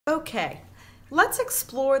Okay, let's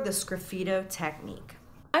explore the Sgraffito technique.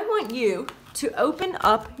 I want you to open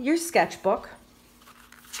up your sketchbook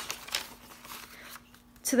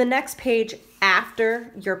to the next page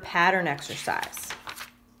after your pattern exercise.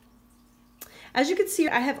 As you can see,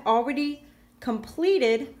 I have already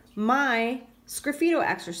completed my Sgraffito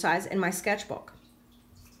exercise in my sketchbook.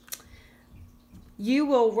 You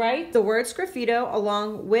will write the word Sgraffito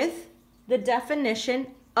along with the definition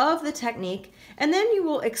of the technique, and then you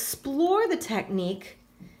will explore the technique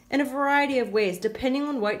in a variety of ways depending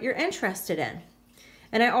on what you're interested in.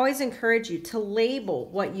 And I always encourage you to label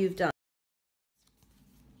what you've done.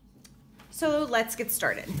 So let's get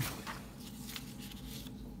started.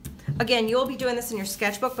 Again, you'll be doing this in your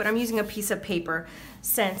sketchbook, but I'm using a piece of paper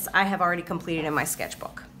since I have already completed in my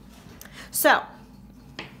sketchbook. So,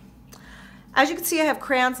 as you can see, I have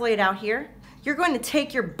crayons laid out here. You're going to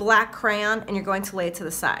take your black crayon and you're going to lay it to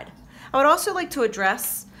the side. I would also like to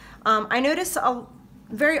address, I notice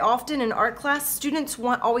very often in art class, students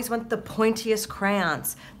always want the pointiest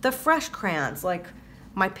crayons, the fresh crayons, like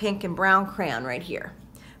my pink and brown crayon right here.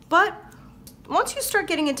 But once you start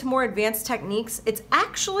getting into more advanced techniques, it's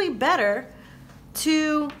actually better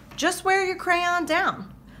to just wear your crayon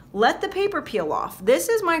down. Let the paper peel off. This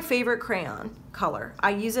is my favorite crayon color.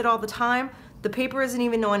 I use it all the time. The paper isn't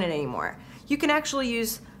even on it anymore. You can actually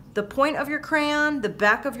use the point of your crayon, the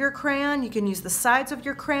back of your crayon, you can use the sides of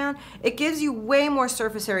your crayon. It gives you way more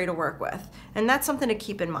surface area to work with, and that's something to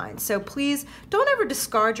keep in mind. So please don't ever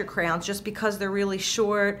discard your crayons just because they're really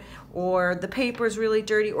short or the paper is really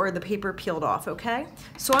dirty or the paper peeled off, okay?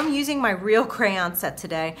 So I'm using my real crayon set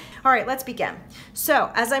today. All right, let's begin.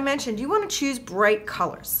 So as I mentioned, you want to choose bright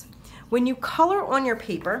colors. When you color on your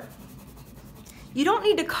paper, you don't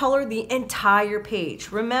need to color the entire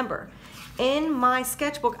page. Remember, in my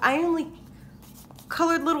sketchbook, I only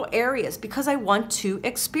colored little areas because I want to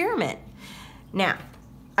experiment. Now,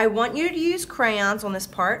 I want you to use crayons on this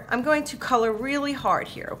part. I'm going to color really hard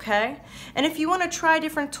here, okay? And if you want to try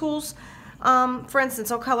different tools, for instance,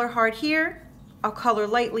 I'll color hard here, I'll color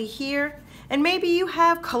lightly here, and maybe you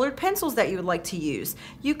have colored pencils that you would like to use.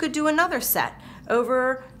 You could do another set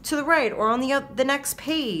over to the right or on the next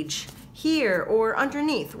page here or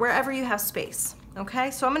underneath, wherever you have space.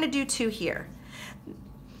 Okay, so I'm going to do 2 here.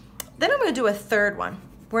 Then I'm going to do a third one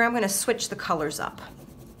where I'm going to switch the colors up.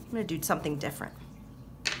 I'm going to do something different.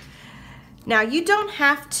 Now, you don't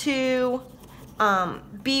have to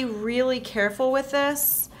be really careful with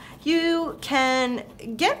this. You can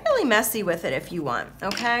get really messy with it if you want,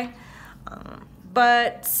 okay?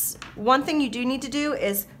 But one thing you do need to do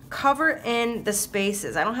is cover in the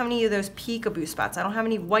spaces. I don't have any of those peekaboo spots. I don't have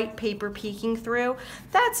any white paper peeking through.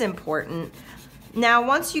 That's important. Now,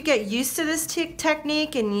 once you get used to this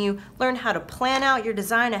technique and you learn how to plan out your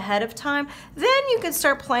design ahead of time, then you can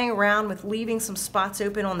start playing around with leaving some spots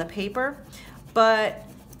open on the paper. But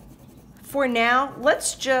for now,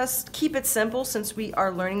 let's just keep it simple since we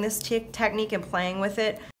are learning this technique and playing with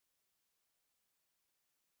it.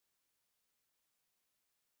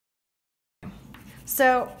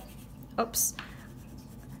 So, oops.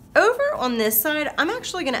 Over on this side, I'm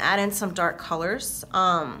actually going to add in some dark colors.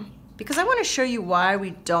 Because I want to show you why we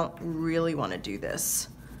don't really want to do this.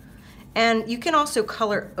 And you can also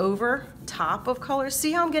color over top of colors.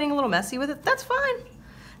 See how I'm getting a little messy with it? That's fine.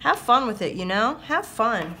 Have fun with it, you know? Have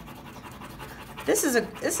fun. This is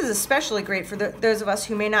especially great for those of us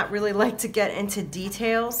who may not really like to get into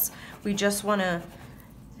details. We just want to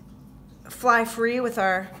fly free with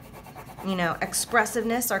our, you know,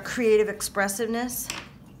 expressiveness, our creative expressiveness.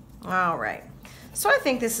 All right. So I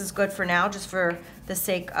think this is good for now, just for the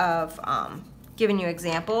sake of giving you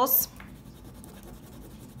examples.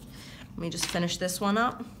 Let me just finish this one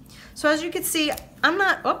up. So as you can see, I'm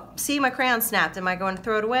not, oh, see my crayon snapped. Am I going to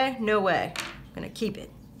throw it away? No way. I'm going to keep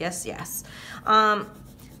it. Yes, yes. I'm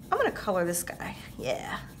going to color this guy.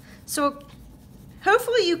 Yeah. So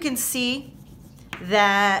hopefully you can see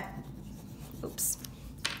that, oops,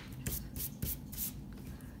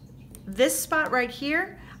 this spot right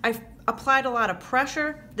here, I've applied a lot of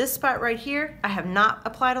pressure. This spot right here, I have not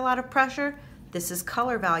applied a lot of pressure. This is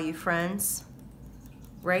color value, friends.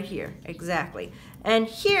 Right here, exactly. And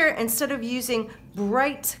here, instead of using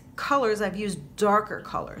bright colors, I've used darker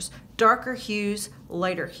colors. Darker hues,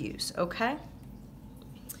 lighter hues, okay?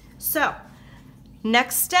 So,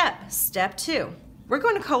 next step, step 2. We're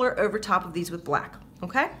going to color over top of these with black,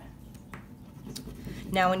 okay?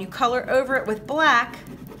 Now, when you color over it with black,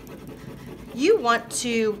 you want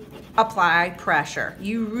to apply pressure.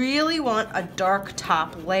 You really want a dark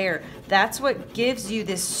top layer. That's what gives you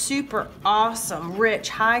this super awesome, rich,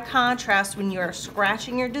 high contrast when you are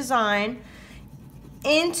scratching your design.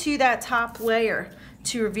 into that top layer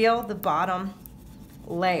to reveal the bottom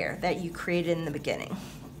layer that you created in the beginning.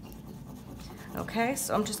 Okay,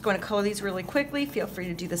 so I'm just going to color these really quickly. Feel free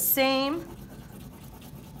to do the same.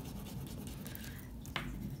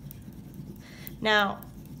 Now,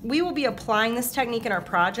 we will be applying this technique in our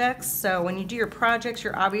projects, so when you do your projects,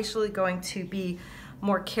 you're obviously going to be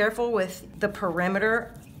more careful with the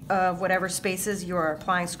perimeter of whatever spaces you are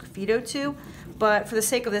applying Sgraffito to, but for the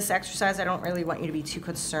sake of this exercise, I don't really want you to be too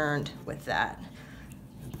concerned with that.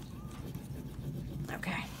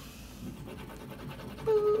 Okay.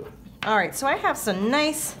 All right, so I have some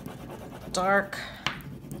nice dark,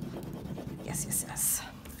 yes.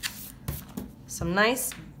 Some nice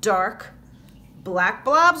dark black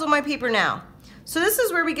blobs on my paper now. So this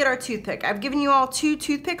is where we get our toothpick. I've given you all 2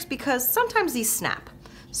 toothpicks because sometimes these snap.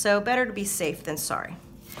 So better to be safe than sorry.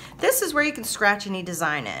 This is where you can scratch any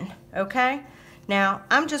design in, okay? Now,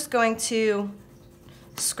 I'm just going to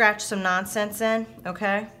scratch some nonsense in,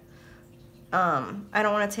 okay? I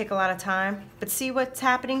don't want to take a lot of time, but see what's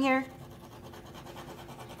happening here?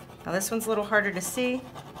 Now this one's a little harder to see.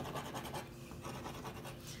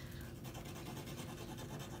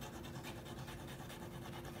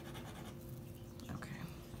 Okay.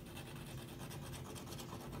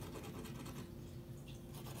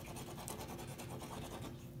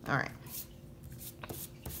 All right.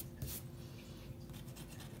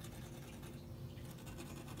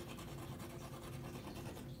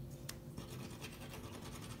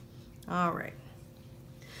 All right.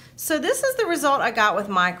 So this is the result I got with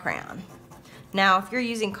my crayon. Now, if you're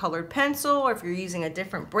using colored pencil or if you're using a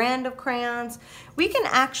different brand of crayons, we can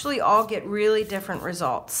actually all get really different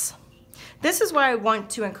results. This is why I want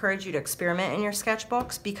to encourage you to experiment in your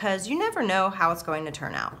sketchbooks because you never know how it's going to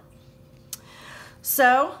turn out.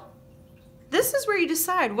 So this is where you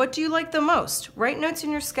decide, what do you like the most? Write notes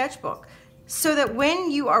in your sketchbook so that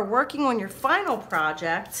when you are working on your final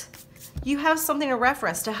project, you have something to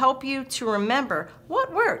reference to help you to remember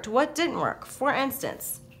what worked, what didn't work. For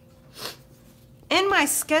instance, in my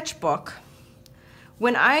sketchbook,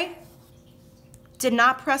 when I did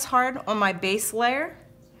not press hard on my base layer,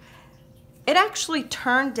 it actually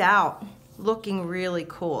turned out looking really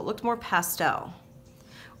cool. It looked more pastel.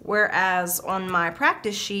 Whereas on my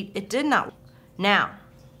practice sheet, it did not. Now,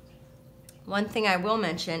 one thing I will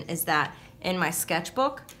mention is that in my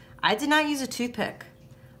sketchbook, I did not use a toothpick.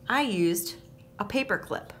 I used a paper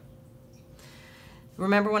clip.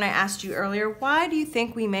 Remember when I asked you earlier, why do you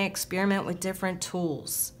think we may experiment with different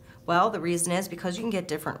tools? Well, the reason is because you can get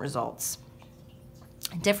different results,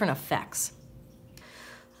 different effects.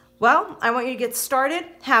 Well, I want you to get started,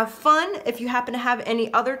 have fun. If you happen to have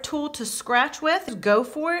any other tool to scratch with, go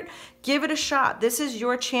for it, give it a shot. This is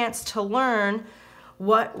your chance to learn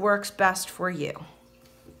what works best for you.